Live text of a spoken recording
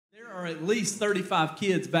at least 35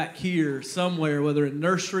 kids back here somewhere, whether in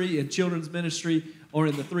nursery, in children's ministry, or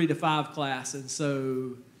in the 3 to 5 class. And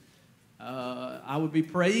so I would be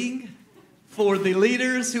praying for the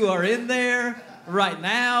leaders who are in there right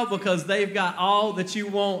now, because they've got all that you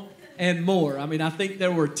want and more. I mean, I think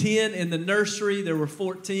there were 10 in the nursery, there were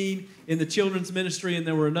 14 in the children's ministry, and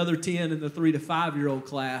there were another 10 in the 3 to 5-year-old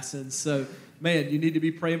class. And so, man, you need to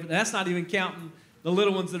be praying for that. That's not even counting the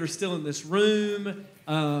little ones that are still in this room.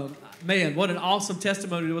 Man, what an awesome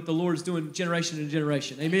testimony to what the Lord's doing generation to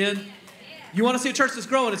generation. Amen? You want to see a church that's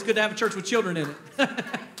growing, it's good to have a church with children in it.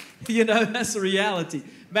 You know, that's the reality.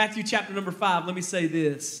 Matthew chapter number 5, let me say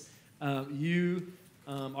this. You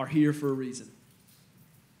are here for a reason.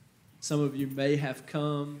 Some of you may have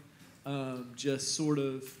come just sort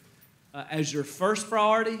of as your first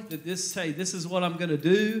priority, that this is what I'm going to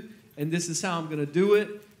do, and this is how I'm going to do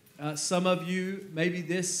it. Some of you, maybe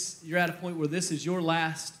you're at a point where this is your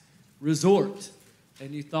last resort,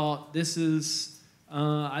 and you thought,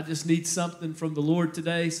 I just need something from the Lord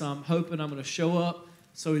today, so I'm hoping I'm going to show up,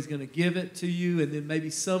 so He's going to give it to you. And then maybe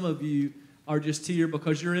some of you are just here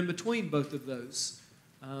because you're in between both of those.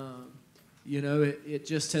 You know, it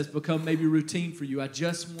just has become maybe routine for you. I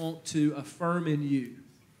just want to affirm in you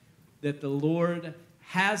that the Lord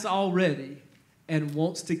has already and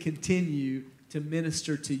wants to continue to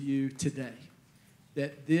minister to you today.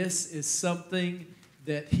 That this is something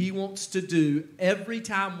that He wants to do every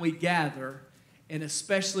time we gather, and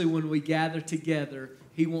especially when we gather together,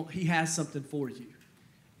 He has something for you.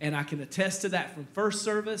 And I can attest to that from first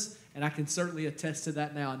service, and I can certainly attest to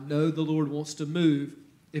that now. I know the Lord wants to move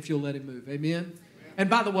if you'll let Him move. Amen? And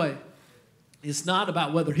by the way, it's not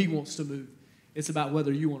about whether He wants to move. It's about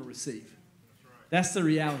whether you want to receive. That's the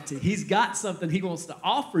reality. He's got something He wants to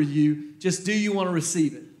offer you. Just do you want to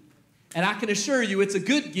receive it? And I can assure you it's a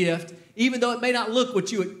good gift, even though it may not look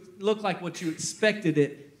like what you expected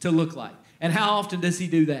it to look like. And how often does He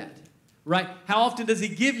do that? Right? How often does He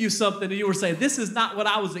give you something and you were saying, this is not what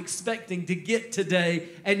I was expecting to get today,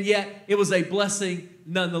 and yet it was a blessing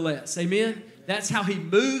nonetheless. Amen? That's how He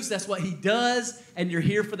moves. That's what He does, and you're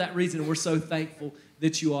here for that reason, and we're so thankful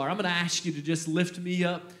that you are. I'm going to ask you to just lift me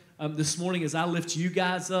up this morning as I lift you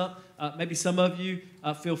guys up. Maybe some of you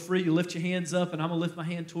feel free to lift your hands up, and I'm going to lift my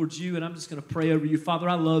hand towards you, and I'm just going to pray over you. Father,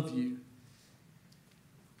 I love you.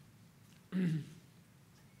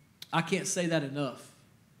 I can't say that enough.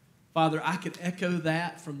 Father, I could echo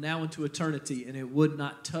that from now into eternity, and it would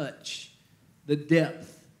not touch the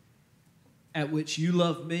depth at which you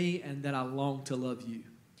love me and that I long to love you.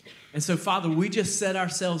 And so, Father, we just set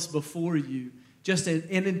ourselves before you just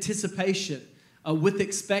in anticipation, with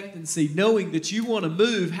expectancy, knowing that you want to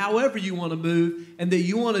move however you want to move, and that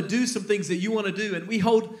you want to do some things that you want to do. And we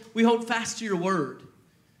hold fast to your word.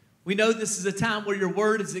 We know this is a time where your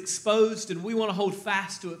word is exposed, and we want to hold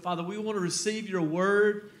fast to it, Father. We want to receive your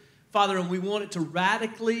word, Father, and we want it to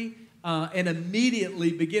radically and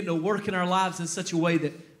immediately begin to work in our lives in such a way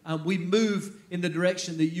that we move in the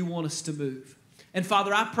direction that you want us to move. And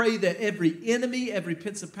Father, I pray that every enemy, every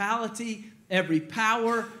principality, every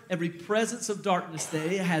power, every presence of darkness,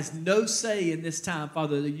 that it has no say in this time,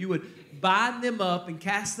 Father, that you would bind them up and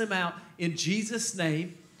cast them out in Jesus'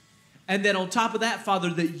 name. And then on top of that, Father,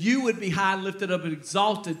 that you would be high and lifted up and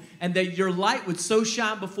exalted, and that your light would so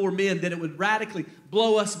shine before men that it would radically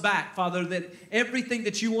blow us back, Father, that everything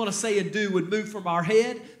that you want to say and do would move from our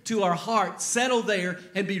head to our heart, settle there,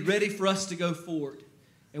 and be ready for us to go forward.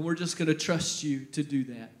 And we're just going to trust you to do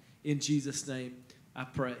that. In Jesus' name, I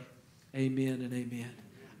pray. Amen and amen.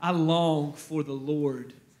 I long for the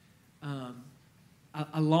Lord.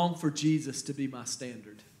 I long for Jesus to be my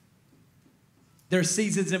standard. There are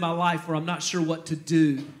seasons in my life where I'm not sure what to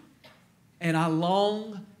do, and I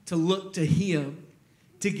long to look to Him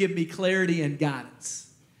to give me clarity and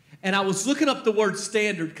guidance. And I was looking up the word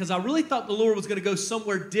standard because I really thought the Lord was going to go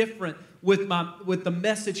somewhere different with the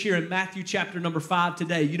message here in Matthew chapter number 5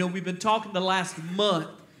 today. You know, we've been talking the last month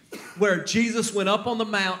where Jesus went up on the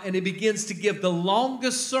mount and He begins to give the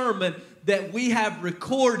longest sermon that we have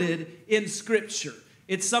recorded in Scripture.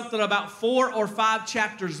 It's something about 4 or 5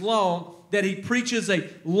 chapters long that He preaches a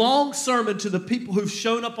long sermon to the people who've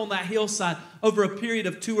shown up on that hillside over a period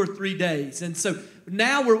of 2 or 3 days. And so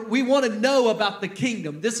now we want to know about the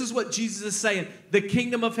kingdom. This is what Jesus is saying the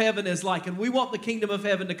kingdom of heaven is like, and we want the kingdom of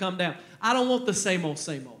heaven to come down. I don't want the same old,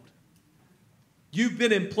 same old. You've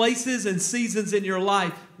been in places and seasons in your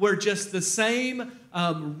life where just the same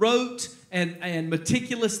rote and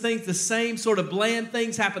meticulous things, the same sort of bland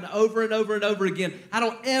things happen over and over and over again. I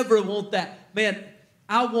don't ever want that. Man,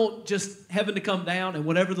 I want just heaven to come down, and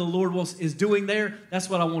whatever the Lord is doing there, that's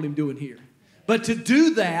what I want Him doing here. But to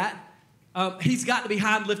do that, he's got to be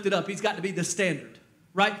high and lifted up. He's got to be the standard,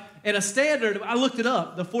 right? And a standard, I looked it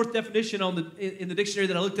up, the fourth definition in the dictionary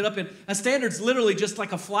that I looked it up in, a standard's literally just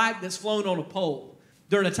like a flag that's flown on a pole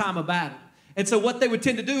during a time of battle. And so what they would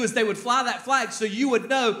tend to do is they would fly that flag so you would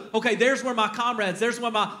know, okay, there's where my comrades, there's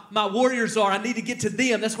where my warriors are. I need to get to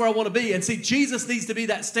them. That's where I want to be. And see, Jesus needs to be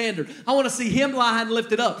that standard. I want to see him lie high and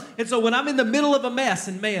lifted up. And so when I'm in the middle of a mess,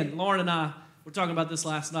 and man, Lauren and I were talking about this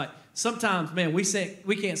last night, sometimes, man, we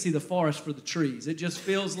can't see the forest for the trees. It just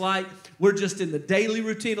feels like we're just in the daily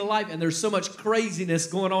routine of life, and there's so much craziness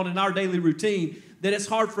going on in our daily routine that it's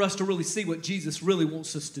hard for us to really see what Jesus really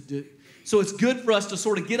wants us to do. So it's good for us to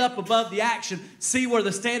sort of get up above the action, see where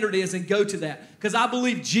the standard is, and go to that. Because I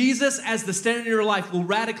believe Jesus as the standard in your life will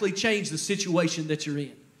radically change the situation that you're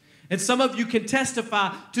in. And some of you can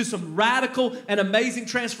testify to some radical and amazing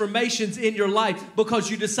transformations in your life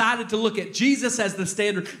because you decided to look at Jesus as the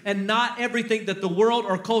standard and not everything that the world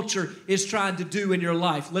or culture is trying to do in your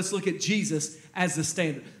life. Let's look at Jesus as the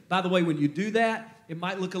standard. By the way, when you do that, it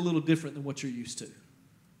might look a little different than what you're used to.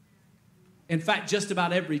 In fact, just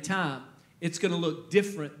about every time, it's going to look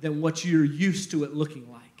different than what you're used to it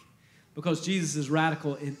looking like. Because Jesus is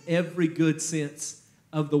radical in every good sense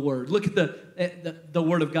of the word. Look at the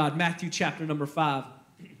word of God, Matthew chapter number 5.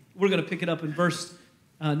 We're going to pick it up in verse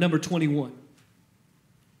number 21.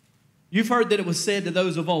 You've heard that it was said to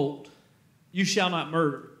those of old, you shall not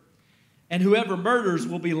murder, and whoever murders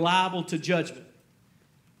will be liable to judgment.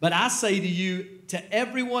 But I say to you, to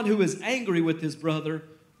everyone who is angry with his brother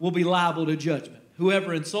will be liable to judgment.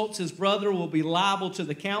 Whoever insults his brother will be liable to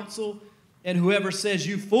the council, and whoever says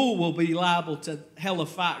you fool will be liable to the hell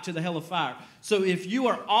of fire. So if you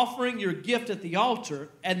are offering your gift at the altar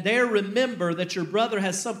and there remember that your brother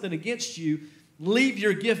has something against you, leave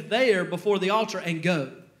your gift there before the altar and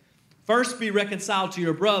go. First be reconciled to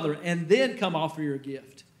your brother and then come offer your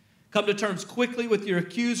gift. Come to terms quickly with your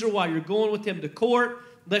accuser while you're going with him to court,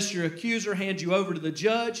 lest your accuser hand you over to the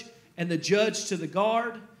judge and the judge to the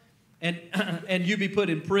guard, and you be put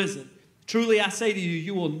in prison. Truly I say to you,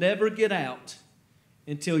 you will never get out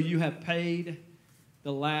until you have paid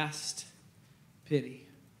the last penny.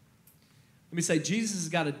 Let me say, Jesus has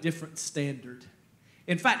got a different standard.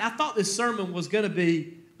 In fact, I thought this sermon was going to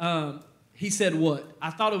be, he said what? I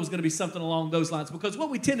thought it was going to be something along those lines. Because what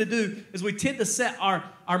we tend to do is we tend to set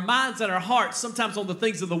our minds and our hearts sometimes on the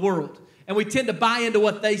things of the world. And we tend to buy into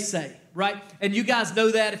what they say, right? And you guys know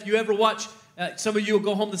that if you ever watch, some of you will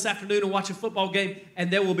go home this afternoon and watch a football game,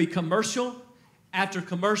 and there will be commercial after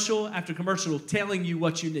commercial after commercial telling you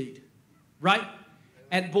what you need, right?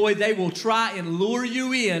 And boy, they will try and lure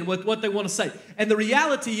you in with what they want to say. And the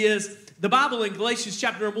reality is, the Bible in Galatians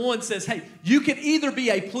chapter number 1 says, hey, you can either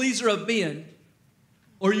be a pleaser of men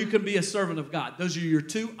or you can be a servant of God. Those are your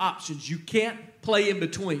two options. You can't play in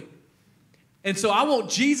between. And so I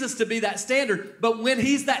want Jesus to be that standard. But when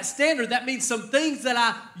he's that standard, that means some things that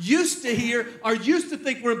I used to hear or used to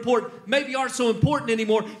think were important maybe aren't so important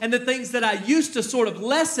anymore. And the things that I used to sort of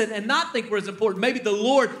lessen and not think were as important, maybe the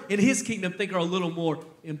Lord in his kingdom think are a little more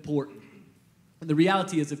important. And the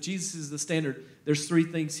reality is, if Jesus is the standard, there's three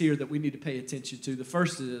things here that we need to pay attention to. The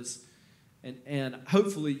first is, and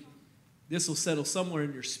hopefully this will settle somewhere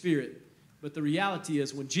in your spirit, but the reality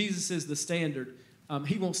is when Jesus is the standard,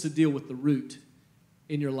 he wants to deal with the root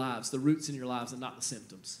in your lives, the roots in your lives and not the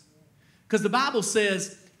symptoms. Because the Bible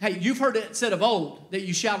says, hey, you've heard it said of old that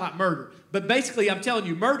you shall not murder. But basically, I'm telling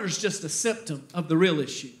you, murder is just a symptom of the real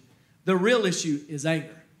issue. The real issue is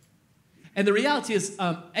anger. And the reality is,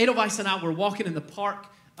 Edelweiss and I were walking in the park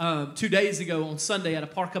 2 days ago on Sunday at a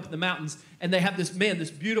park up in the mountains, and they have this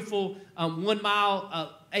beautiful 1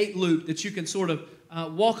 mile 8 loop that you can sort of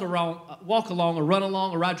walk along or run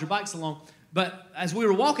along or ride your bikes along. But as we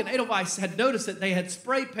were walking, Edelweiss had noticed that they had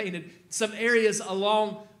spray painted some areas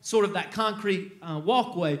along sort of that concrete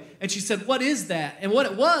walkway. And she said, what is that? And what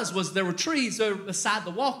it was there were trees beside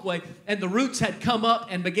the walkway, and the roots had come up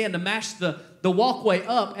and began to mash the walkway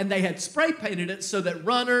up, and they had spray painted it so that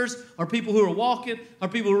runners or people who are walking or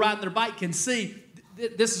people who are riding their bike can see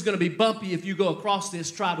this is going to be bumpy if you go across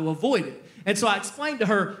this, try to avoid it. And so I explained to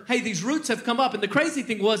her, hey, these roots have come up. And the crazy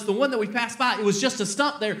thing was, the one that we passed by, it was just a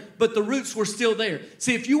stump there, but the roots were still there.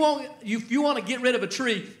 See, if you want to get rid of a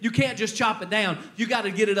tree, you can't just chop it down. You got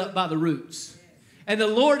to get it up by the roots. And the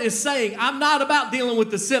Lord is saying, I'm not about dealing with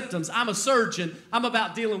the symptoms. I'm a surgeon. I'm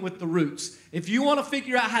about dealing with the roots. If you want to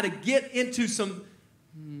figure out how to get into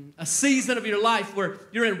a season of your life where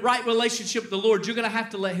you're in right relationship with the Lord, you're going to have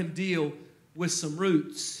to let him deal with some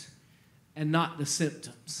roots and not the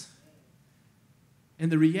symptoms.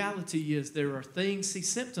 And the reality is there are things,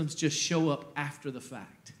 symptoms just show up after the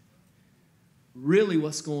fact. Really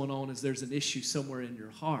what's going on is there's an issue somewhere in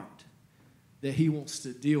your heart that he wants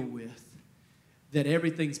to deal with, that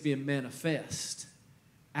everything's being manifest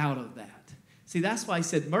out of that. See, that's why he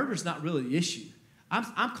said murder's not really the issue.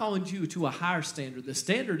 I'm calling you to a higher standard. The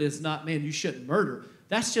standard is not, man, you shouldn't murder.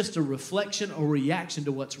 That's just a reflection or reaction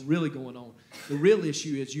to what's really going on. The real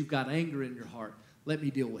issue is you've got anger in your heart. Let me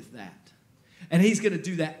deal with that. And he's going to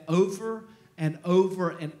do that over and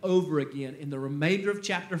over and over again in the remainder of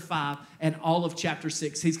chapter 5 and all of chapter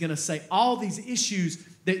 6. He's going to say all these issues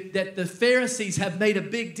that the Pharisees have made a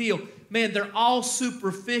big deal. Man, they're all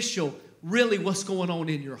superficial. Really, what's going on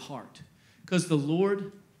in your heart? Because the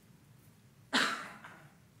Lord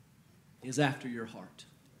is after your heart.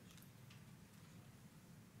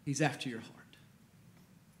 He's after your heart.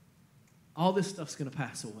 All this stuff's going to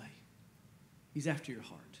pass away. He's after your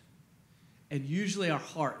heart. And usually our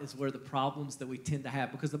heart is where the problems that we tend to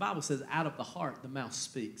have, because the Bible says out of the heart, the mouth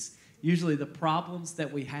speaks. Usually the problems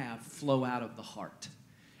that we have flow out of the heart.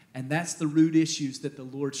 And that's the root issues that the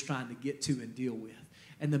Lord's trying to get to and deal with.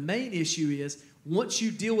 And the main issue is, once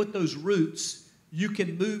you deal with those roots, you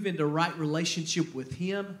can move into right relationship with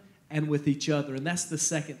Him and with each other. And that's the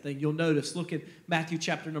second thing. You'll notice, look at Matthew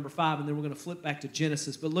chapter number 5, and then we're going to flip back to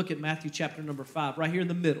Genesis. But look at Matthew chapter number 5, right here in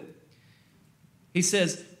the middle. He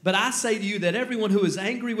says, but I say to you that everyone who is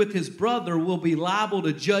angry with his brother will be liable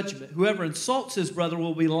to judgment. Whoever insults his brother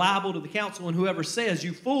will be liable to the council, and whoever says,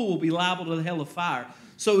 you fool, will be liable to the hell of fire.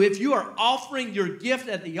 So if you are offering your gift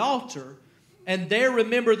at the altar, and there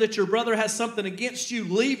remember that your brother has something against you,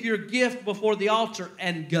 leave your gift before the altar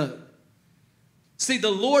and go. See,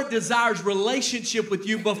 the Lord desires relationship with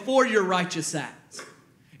you before your righteous acts.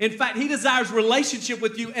 In fact, He desires relationship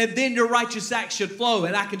with you, and then your righteous acts should flow.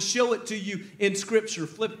 And I can show it to you in Scripture.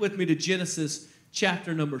 Flip with me to Genesis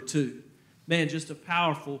chapter number 2. Man, just a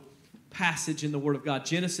powerful passage in the Word of God.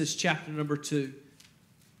 Genesis chapter number 2.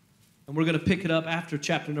 And we're going to pick it up after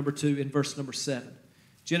chapter number 2 in verse number 7.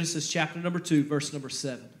 Genesis chapter number 2, verse number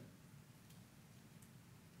 7.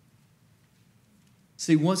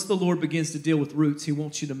 See, once the Lord begins to deal with roots, He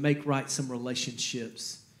wants you to make right some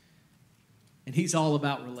relationships. And He's all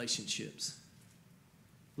about relationships.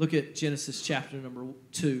 Look at Genesis chapter number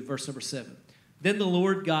 2, verse number 7. Then the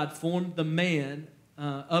Lord God formed the man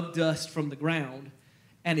of dust from the ground,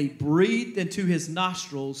 and He breathed into his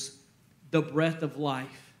nostrils the breath of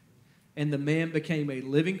life. And the man became a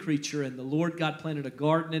living creature, and the Lord God planted a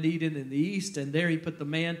garden in Eden in the east, and there He put the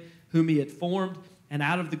man whom He had formed. And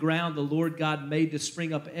out of the ground the Lord God made to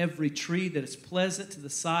spring up every tree that is pleasant to the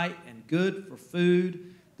sight and good for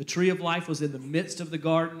food. The tree of life was in the midst of the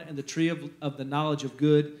garden, and the tree of the knowledge of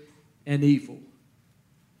good and evil.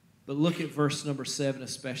 But look at verse number 7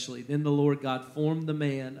 especially. Then the Lord God formed the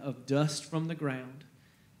man of dust from the ground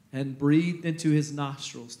and breathed into his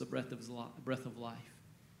nostrils the breath of life.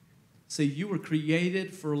 See, you were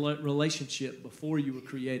created for relationship before you were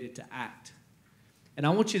created to act. And I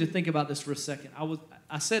want you to think about this for a second.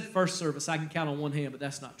 I said first service, I can count on one hand, but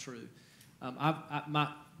that's not true.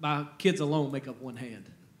 My kids alone make up one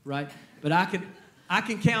hand, right? But I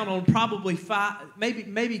can count on probably 5,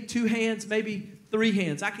 maybe 2 hands, maybe 3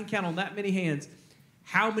 hands. I can count on that many hands.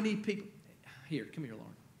 How many people? Here, come here,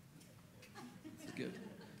 Lauren. It's good.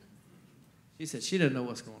 She said she doesn't know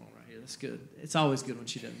what's going on right here. That's good. It's always good when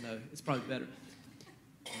she doesn't know. It's probably better.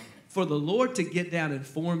 For the Lord to get down and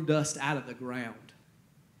form dust out of the ground.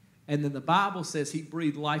 And then the Bible says He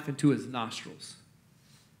breathed life into his nostrils.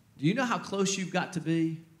 Do you know how close you've got to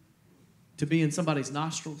be in somebody's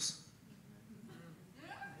nostrils?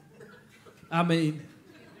 I mean,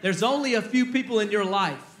 there's only a few people in your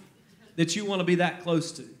life that you want to be that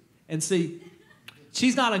close to. And see,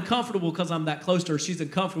 she's not uncomfortable because I'm that close to her. She's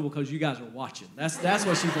uncomfortable because you guys are watching. That's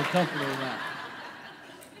what she's uncomfortable about.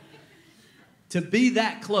 To be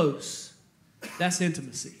that close, that's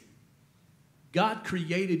intimacy. God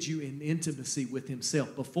created you in intimacy with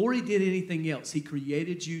Himself. Before He did anything else, He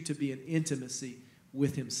created you to be in intimacy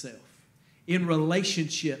with Himself, in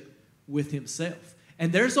relationship with Himself.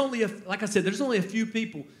 And there's only, like I said, there's only a few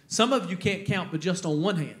people. Some of you can't count, but just on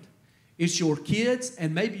one hand. It's your kids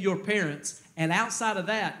and maybe your parents. And outside of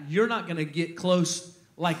that, you're not going to get close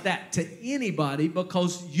like that to anybody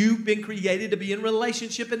because you've been created to be in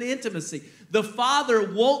relationship and intimacy. The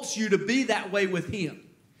Father wants you to be that way with Him.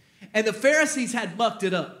 And the Pharisees had mucked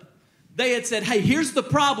it up. They had said, hey, here's the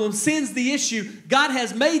problem. Sin's the issue. God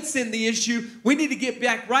has made sin the issue. We need to get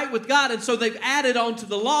back right with God. And so they've added on to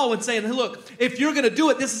the law and saying, hey, look, if you're going to do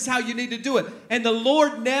it, this is how you need to do it. And the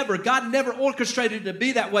Lord God never orchestrated it to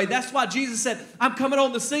be that way. That's why Jesus said, I'm coming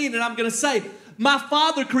on the scene and I'm going to say, My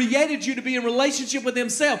Father created you to be in relationship with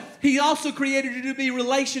himself. He also created you to be in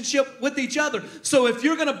relationship with each other. So if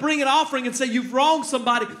you're going to bring an offering and say you've wronged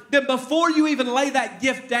somebody, then before you even lay that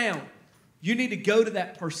gift down, you need to go to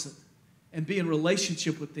that person and be in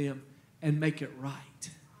relationship with them and make it right.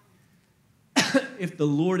 If the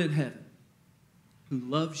Lord in heaven, who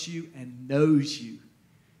loves you and knows you,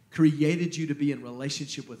 created you to be in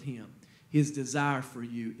relationship with him, his desire for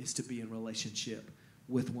you is to be in relationship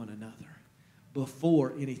with one another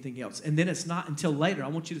before anything else. And then it's not until later. I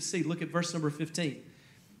want you to see, look at verse number 15.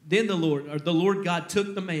 Then the Lord God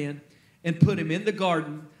took the man and put him in the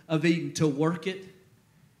Garden of Eden to work it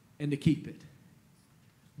and to keep it.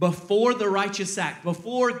 Before the righteous act,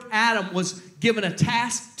 before Adam was given a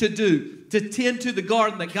task to do, to tend to the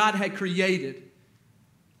garden that God had created,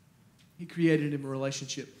 he created him a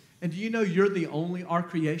relationship. And do you know you're the only, our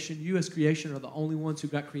creation, you as creation are the only ones who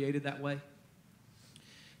got created that way?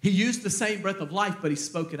 He used the same breath of life, but he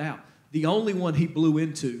spoke it out. The only one he blew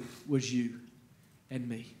into was you and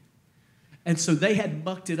me. And so they had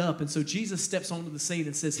mucked it up. And so Jesus steps onto the scene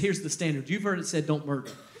and says, here's the standard. You've heard it said, don't murder.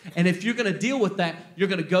 And if you're going to deal with that, you're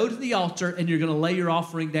going to go to the altar and you're going to lay your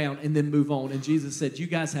offering down and then move on. And Jesus said, you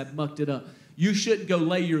guys have mucked it up. You shouldn't go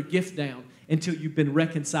lay your gift down until you've been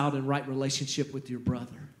reconciled in right relationship with your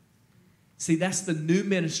brother. See, that's the new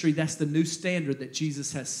ministry. That's the new standard that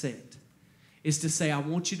Jesus has set. Is to say, I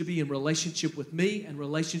want you to be in relationship with me and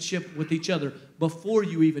relationship with each other before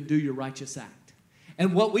you even do your righteous act.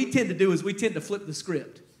 And what we tend to do is we tend to flip the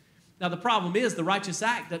script. Now, the problem is the righteous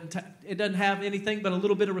act, it doesn't have anything but a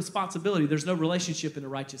little bit of responsibility. There's no relationship in a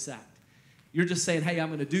righteous act. You're just saying, hey, I'm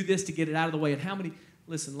going to do this to get it out of the way. And how many,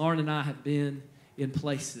 listen, Lauren and I have been in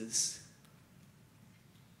places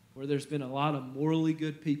where there's been a lot of morally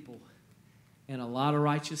good people and a lot of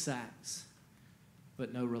righteous acts,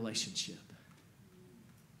 but no relationship.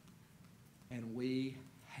 And we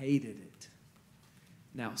hated it.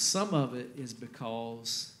 Now, some of it is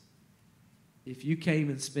because if you came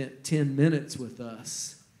and spent 10 minutes with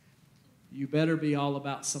us, you better be all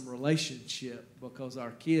about some relationship, because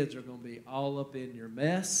our kids are going to be all up in your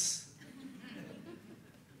mess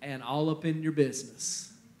and all up in your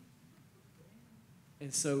business.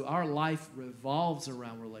 And so our life revolves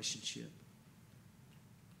around relationship.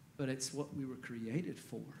 But it's what we were created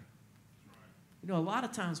for. You know, a lot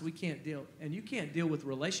of times we can't deal, and you can't deal with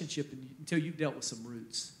relationship until you've dealt with some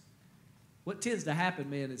roots. What tends to happen,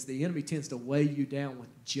 man, is the enemy tends to weigh you down with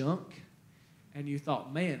junk. And you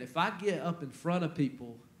thought, man, if I get up in front of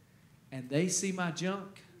people and they see my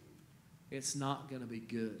junk, it's not going to be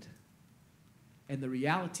good. And the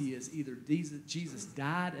reality is either Jesus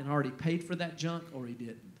died and already paid for that junk, or he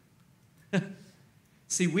didn't.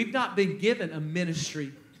 See, we've not been given a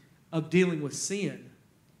ministry of dealing with sin.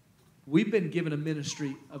 We've been given a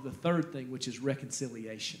ministry of the third thing, which is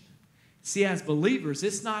reconciliation. See, as believers,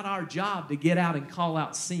 it's not our job to get out and call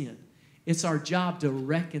out sin. It's our job to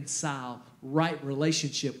reconcile right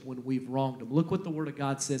relationship when we've wronged them. Look what the Word of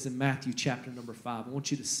God says in Matthew chapter number 5. I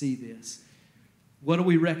want you to see this. What do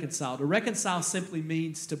we reconcile? To reconcile simply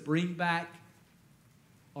means to bring back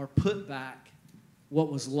or put back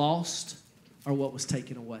what was lost or what was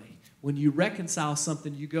taken away. When you reconcile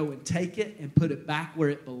something, you go and take it and put it back where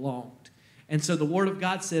it belonged. And so the Word of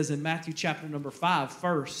God says in Matthew chapter number 5,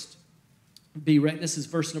 first, this is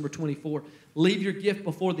verse number 24, leave your gift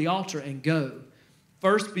before the altar and go.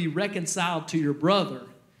 First be reconciled to your brother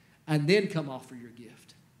and then come offer your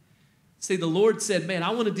gift. See, the Lord said, man, I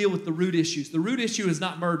want to deal with the root issues. The root issue is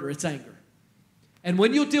not murder, it's anger. And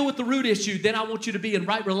when you'll deal with the root issue, then I want you to be in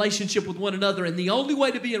right relationship with one another. And the only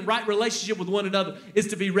way to be in right relationship with one another is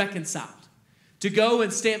to be reconciled. To go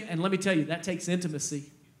and stand, and let me tell you, that takes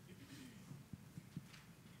intimacy.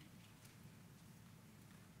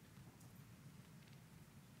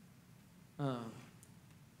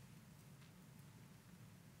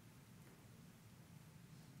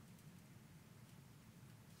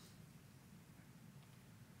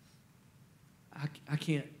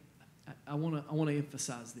 I want to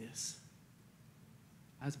emphasize this.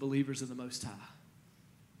 As believers in the Most High,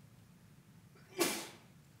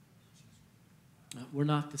 we're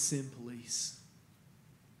not the sin police.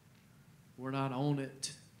 We're not on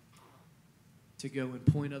it to go and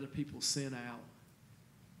point other people's sin out,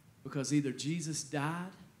 because either Jesus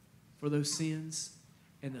died for those sins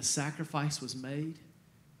and the sacrifice was made,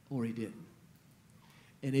 or he didn't.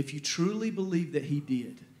 And if you truly believe that he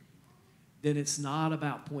did, then it's not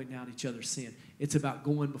about pointing out each other's sin. It's about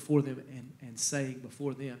going before them and saying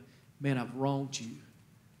before them, man, I've wronged you.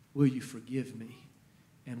 Will you forgive me?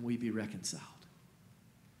 And we be reconciled.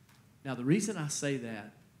 Now, the reason I say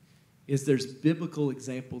that is there's biblical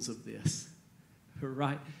examples of this.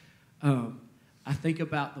 right? I think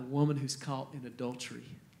about the woman who's caught in adultery.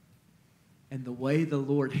 And the way the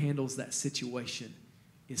Lord handles that situation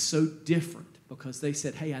is so different because they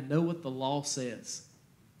said, hey, I know what the law says.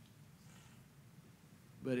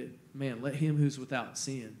 But, let him who's without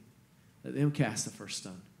sin, let them cast the first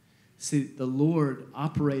stone. See, the Lord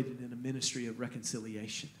operated in a ministry of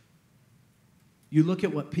reconciliation. You look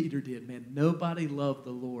at what Peter did, man. Nobody loved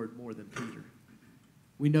the Lord more than Peter.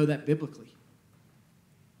 We know that biblically.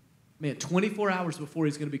 Man, 24 hours before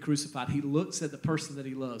he's going to be crucified, he looks at the person that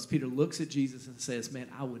he loves. Peter looks at Jesus and says, man,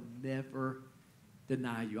 I would never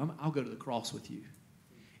deny you. I'll go to the cross with you.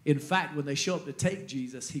 In fact, when they show up to take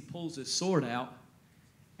Jesus, he pulls his sword out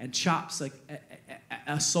and chops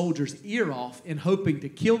a soldier's ear off in hoping to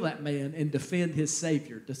kill that man and defend his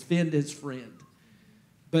Savior, defend his friend.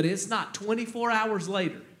 But it's not 24 hours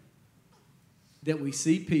later that we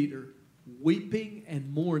see Peter weeping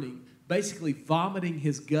and mourning, basically vomiting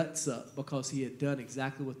his guts up because he had done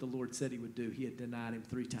exactly what the Lord said he would do. He had denied him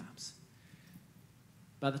 3 times.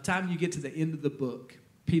 By the time you get to the end of the book,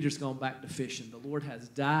 Peter's gone back to fishing. The Lord has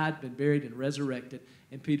died, been buried, and resurrected.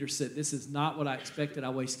 And Peter said, this is not what I expected. I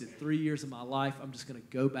wasted 3 years of my life. I'm just going to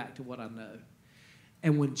go back to what I know.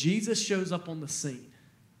 And when Jesus shows up on the scene,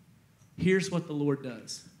 here's what the Lord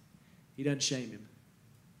does. He doesn't shame him.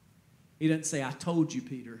 He doesn't say, I told you,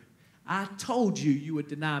 Peter. I told you you would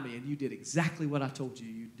deny me, and you did exactly what I told you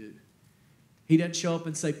you'd do. He doesn't show up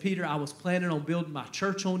and say, Peter, I was planning on building my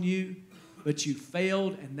church on you, but you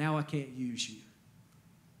failed, and now I can't use you.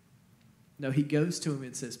 No, he goes to him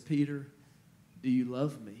and says, Peter, do you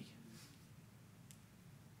love me?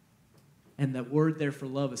 And that word there for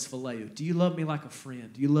love is phileo. Do you love me like a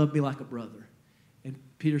friend? Do you love me like a brother? And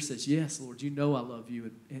Peter says, yes, Lord, you know I love you.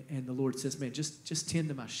 And the Lord says, man, just tend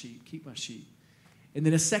to my sheep. Keep my sheep. And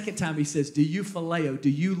then a second time he says, do you phileo? Do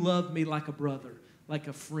you love me like a brother, like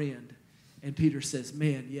a friend? And Peter says,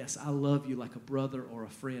 man, yes, I love you like a brother or a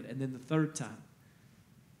friend. And then the third time,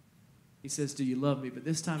 he says, do you love me? But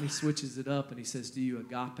this time he switches it up and he says, do you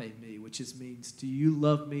agape me? Which means, do you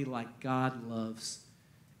love me like God loves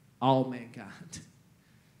all mankind?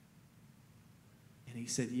 And he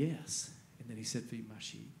said, yes. And then he said, feed my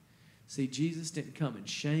sheep. See, Jesus didn't come in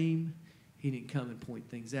shame. He didn't come and point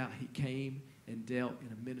things out. He came and dealt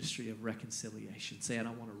in a ministry of reconciliation, saying,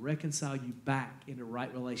 I want to reconcile you back into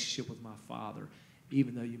right relationship with my Father,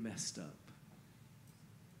 even though you messed up.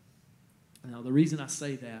 Now, the reason I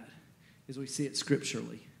say that is we see it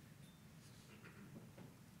scripturally.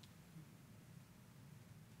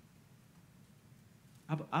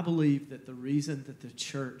 I believe that the reason that the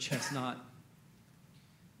church has not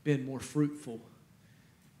been more fruitful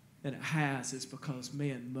than it has is because,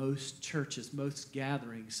 man, most churches, most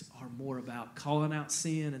gatherings are more about calling out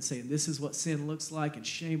sin and saying this is what sin looks like and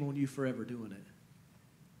shame on you for ever doing it,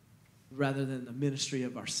 rather than the ministry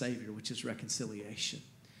of our Savior, which is reconciliation.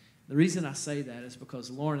 The reason I say that is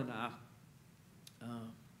because Lauren and I,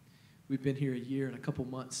 we've been here a year and a couple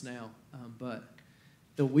months now, but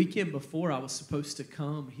the weekend before I was supposed to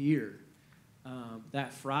come here,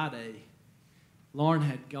 that Friday, Lauren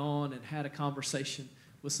had gone and had a conversation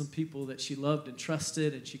with some people that she loved and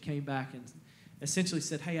trusted, and she came back and essentially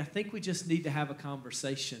said, hey, I think we just need to have a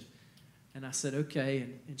conversation. And I said, okay,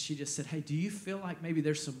 and she just said, hey, do you feel like maybe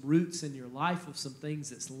there's some roots in your life of some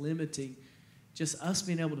things that's limiting just us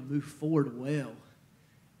being able to move forward well?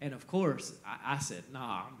 And of course, I said,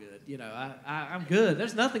 nah, I'm good. You know, I'm good.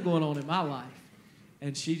 There's nothing going on in my life.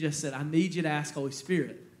 And she just said, I need you to ask Holy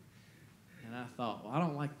Spirit. And I thought, well, I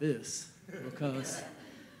don't like this because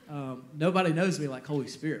nobody knows me like Holy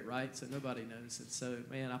Spirit, right? So nobody knows. And so,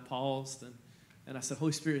 man, I paused and I said,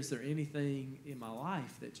 Holy Spirit, is there anything in my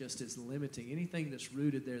life that just is limiting, anything that's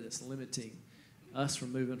rooted there that's limiting us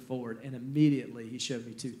from moving forward? And immediately he showed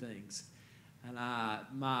me 2 things. And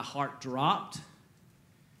my heart dropped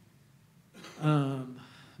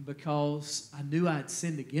because I knew I had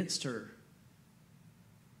sinned against her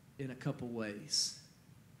in a couple ways.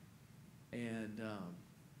 And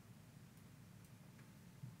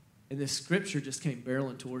this scripture just came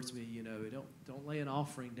barreling towards me, you know, don't lay an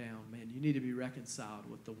offering down, man. You need to be reconciled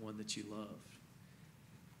with the one that you love.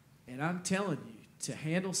 And I'm telling you, to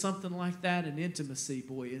handle something like that in intimacy,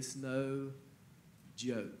 boy, it's no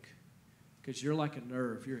joke. Because you're like a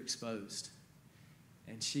nerve, you're exposed.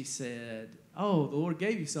 And she said, oh, the Lord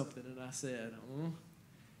gave you something. And I said,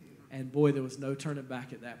 And boy, there was no turning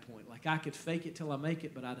back at that point. Like I could fake it till I make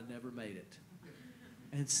it, but I'd have never made it.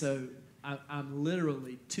 And so I'm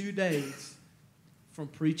literally 2 days from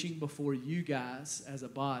preaching before you guys as a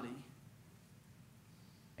body.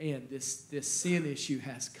 And this sin issue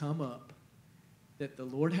has come up that the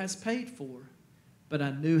Lord has paid for, but I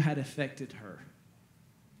knew had affected her.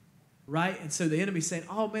 Right? And so the enemy's saying,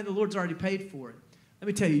 oh man, the Lord's already paid for it. Let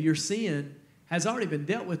me tell you, your sin has already been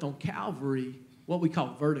dealt with on Calvary, what we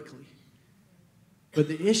call vertically. But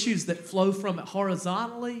the issues that flow from it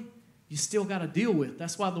horizontally, you still got to deal with.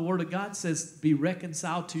 That's why the Word of God says, be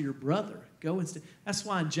reconciled to your brother. That's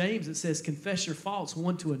why in James it says, confess your faults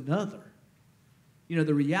one to another. You know,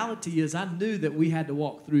 the reality is I knew that we had to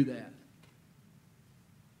walk through that.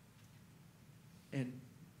 And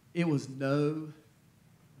it was no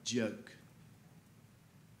joke.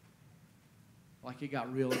 Like it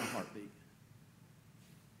got real in a heartbeat.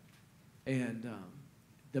 And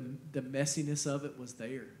the messiness of it was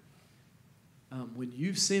there. When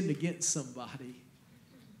you've sinned against somebody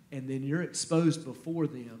and then you're exposed before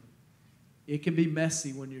them, it can be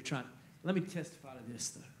messy when you're trying. Let me testify to this,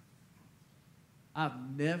 though.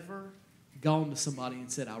 I've never gone to somebody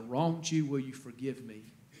and said, I wronged you, will you forgive me?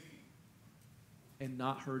 And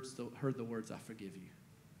not heard the words, I forgive you.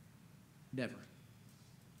 Never.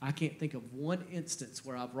 I can't think of one instance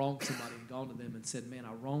where I've wronged somebody and gone to them and said, man,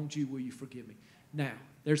 I wronged you, will you forgive me? Now,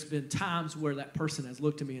 there's been times where that person has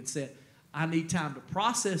looked at me and said, I need time to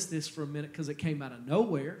process this for a minute because it came out of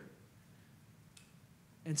nowhere.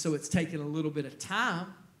 And so it's taken a little bit of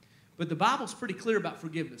time. But the Bible's pretty clear about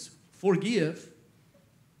forgiveness. Forgive,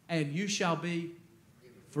 and you shall be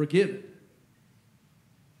forgiven.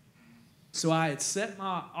 So I had set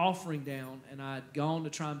my offering down, and I had gone to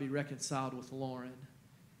try and be reconciled with Lauren.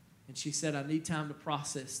 And she said, I need time to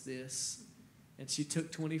process this. And she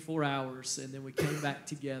took 24 hours, and then we came back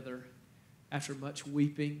together after much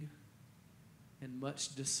weeping and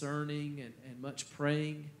much discerning and much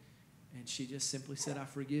praying. And she just simply said, I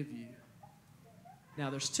forgive you. Now,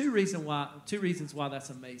 there's two reasons why that's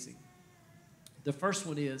amazing. The first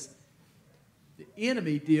one is the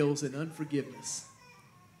enemy deals in unforgiveness.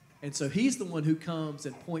 And so he's the one who comes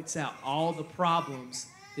and points out all the problems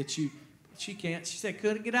that she said,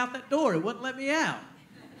 couldn't get out that door. It wouldn't let me out.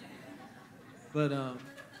 But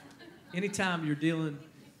anytime you're dealing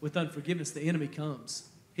with unforgiveness, the enemy comes.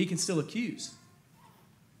 He can still accuse.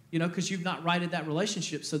 You know, because you've not righted that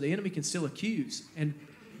relationship, so the enemy can still accuse. And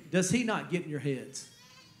does he not get in your heads?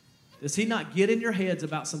 Does he not get in your heads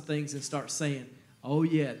about some things and start saying, oh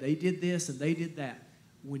yeah, they did this and they did that?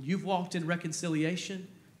 When you've walked in reconciliation,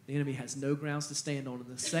 the enemy has no grounds to stand on. And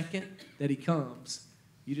the second that he comes,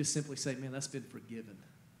 you just simply say, man, that's been forgiven.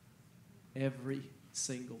 Every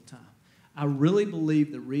single time. I really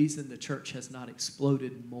believe the reason the church has not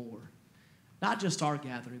exploded more, not just our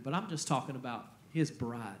gathering, but I'm just talking about his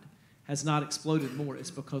bride, has not exploded more,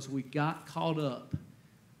 is because we got caught up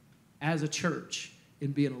as a church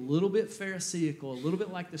in being a little bit Pharisaical, a little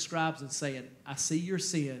bit like the scribes, and saying, I see your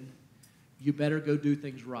sin, you better go do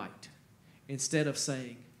things right. Instead of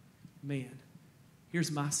saying, man,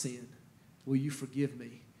 here's my sin, will you forgive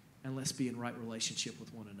me, and let's be in right relationship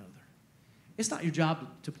with one another. It's not your job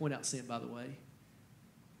to point out sin, by the way.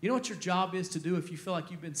 You know what your job is to do if you feel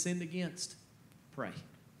like you've been sinned against? Pray.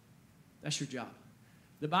 That's your job.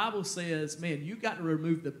 The Bible says, man, you got to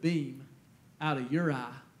remove the beam out of your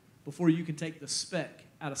eye before you can take the speck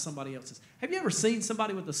out of somebody else's. Have you ever seen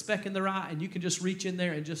somebody with a speck in their eye and you can just reach in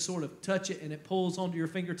there and just sort of touch it and it pulls onto your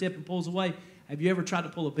fingertip and pulls away? Have you ever tried to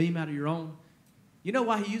pull a beam out of your own? You know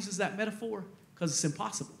why he uses that metaphor? Because it's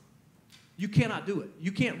impossible. You cannot do it.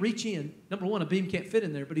 You can't reach in. Number one, a beam can't fit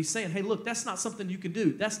in there. But he's saying, hey, look, that's not something you can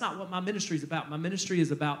do. That's not what my ministry is about. My ministry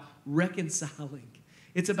is about reconciling.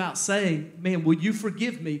 It's about saying, man, will you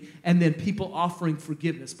forgive me? And then people offering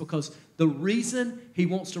forgiveness. Because the reason he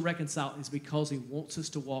wants to reconcile is because he wants us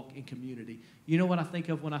to walk in community. You know what I think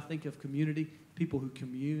of when I think of community? People who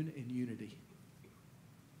commune in unity.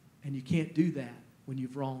 And you can't do that when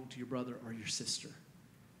you've wronged your brother or your sister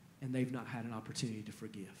and they've not had an opportunity to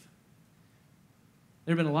forgive.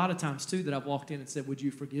 There have been a lot of times, too, that I've walked in and said, would you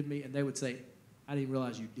forgive me? And they would say, I didn't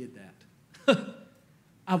realize you did that.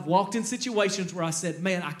 I've walked in situations where I said,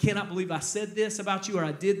 man, I cannot believe I said this about you or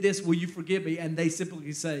I did this. Will you forgive me? And they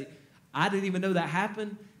simply say, I didn't even know that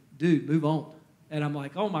happened. Dude, move on. And I'm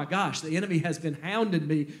like, oh, my gosh, the enemy has been hounding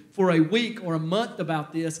me for a week or a month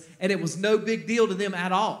about this, and it was no big deal to them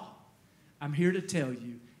at all. I'm here to tell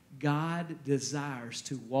you, God desires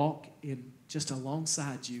to walk in just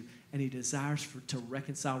alongside you, and he desires to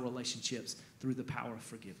reconcile relationships through the power of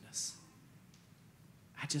forgiveness.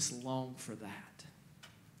 I just long for that.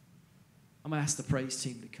 I'm going to ask the praise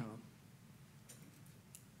team to come.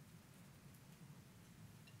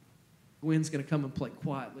 Gwen's going to come and play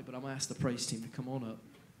quietly, but I'm going to ask the praise team to come on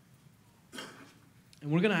up. And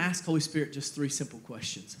we're going to ask Holy Spirit just 3 simple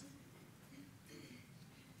questions.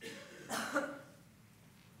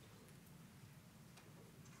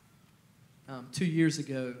 2 years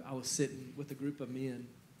ago, I was sitting with a group of men,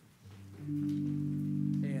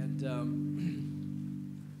 and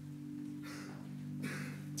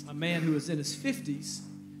a man who was in his 50s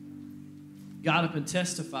got up and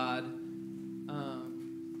testified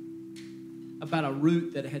about a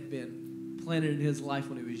root that had been planted in his life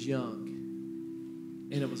when he was young,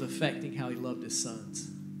 and it was affecting how he loved his sons.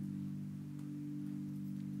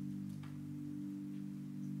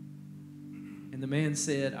 And the man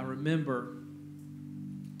said, I remember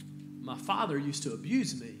my father used to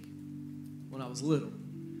abuse me when I was little,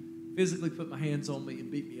 physically put my hands on me and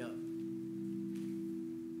beat me up.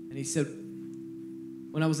 And he said,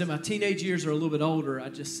 when I was in my teenage years or a little bit older, I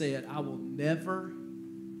just said, I will never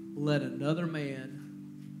let another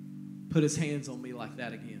man put his hands on me like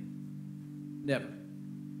that again. Never.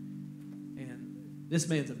 And this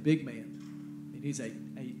man's a big man. I mean, he's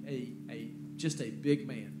just a big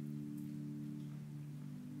man.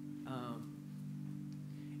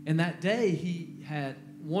 And that day, he had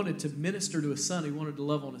wanted to minister to his son. He wanted to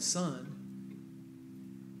love on his son.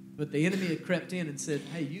 But the enemy had crept in and said,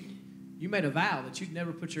 hey, you made a vow that you'd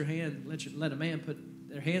never put your hand, let a man put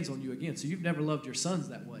their hands on you again. So you've never loved your sons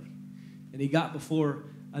that way. And he got before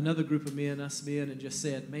another group of men, us men, and just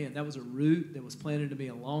said, man, that was a root that was planted in me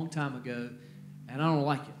a long time ago, and I don't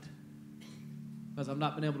like it. Because I've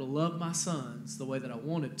not been able to love my sons the way that I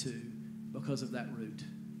wanted to because of that root.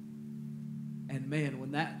 And man,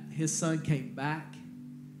 when his son came back,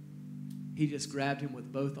 he just grabbed him with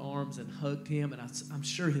both arms and hugged him. And I'm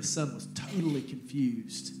sure his son was totally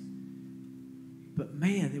confused. But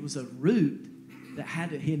man, it was a root that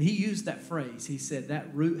had to, and he used that phrase. He said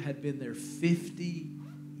that root had been there 50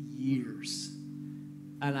 years.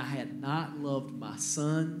 And I had not loved my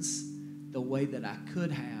sons the way that I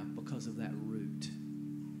could have because of that root.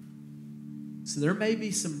 So there may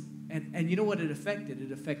be some, and you know what it affected?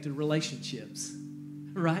 It affected relationships,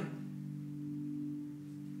 right?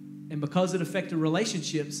 And because it affected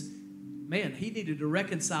relationships, man, he needed to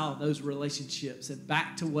reconcile those relationships and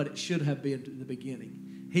back to what it should have been in the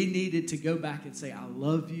beginning. He needed to go back and say, I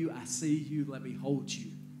love you, I see you, let me hold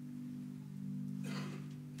you.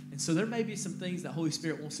 And so there may be some things that Holy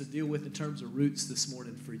Spirit wants to deal with in terms of roots this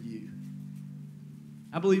morning for you.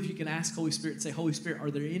 I believe you can ask Holy Spirit and say, Holy Spirit, are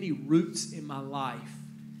there any roots in my life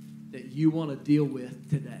that you want to deal with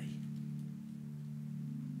today?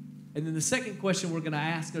 And then the second question we're going to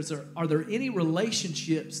ask is, are there any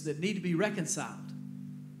relationships that need to be reconciled?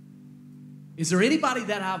 Is there anybody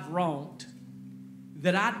that I've wronged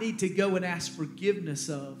that I need to go and ask forgiveness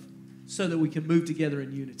of so that we can move together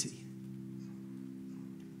in unity?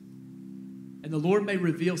 And the Lord may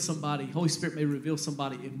reveal somebody, Holy Spirit may reveal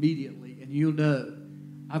somebody immediately, and you'll know,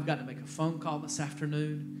 I've got to make a phone call this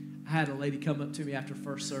afternoon. I had a lady come up to me after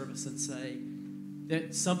first service and say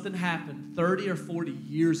that something happened 30 or 40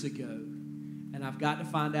 years ago, and I've got to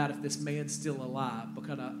find out if this man's still alive,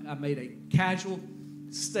 because I made a casual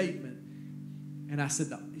statement, and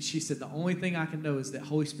she said, the only thing I can know is that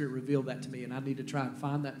Holy Spirit revealed that to me, and I need to try and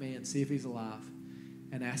find that man, see if he's alive,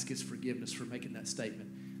 and ask his forgiveness for making that statement.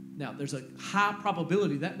 Now, there's a high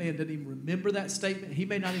probability that man doesn't even remember that statement. He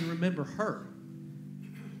may not even remember her.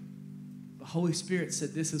 But Holy Spirit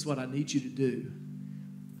said, this is what I need you to do.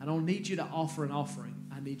 I don't need you to offer an offering.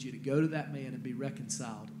 I need you to go to that man and be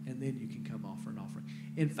reconciled, and then you can come offer an offering.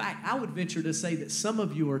 In fact, I would venture to say that some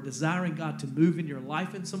of you are desiring God to move in your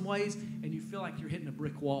life in some ways, and you feel like you're hitting a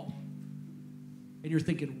brick wall. And you're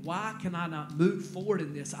thinking, why can I not move forward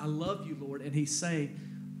in this? I love you, Lord. And he's saying,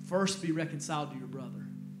 first be reconciled to your brother.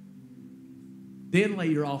 Then lay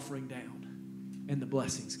your offering down, and the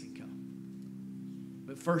blessings can come.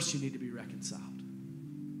 But first you need to be reconciled.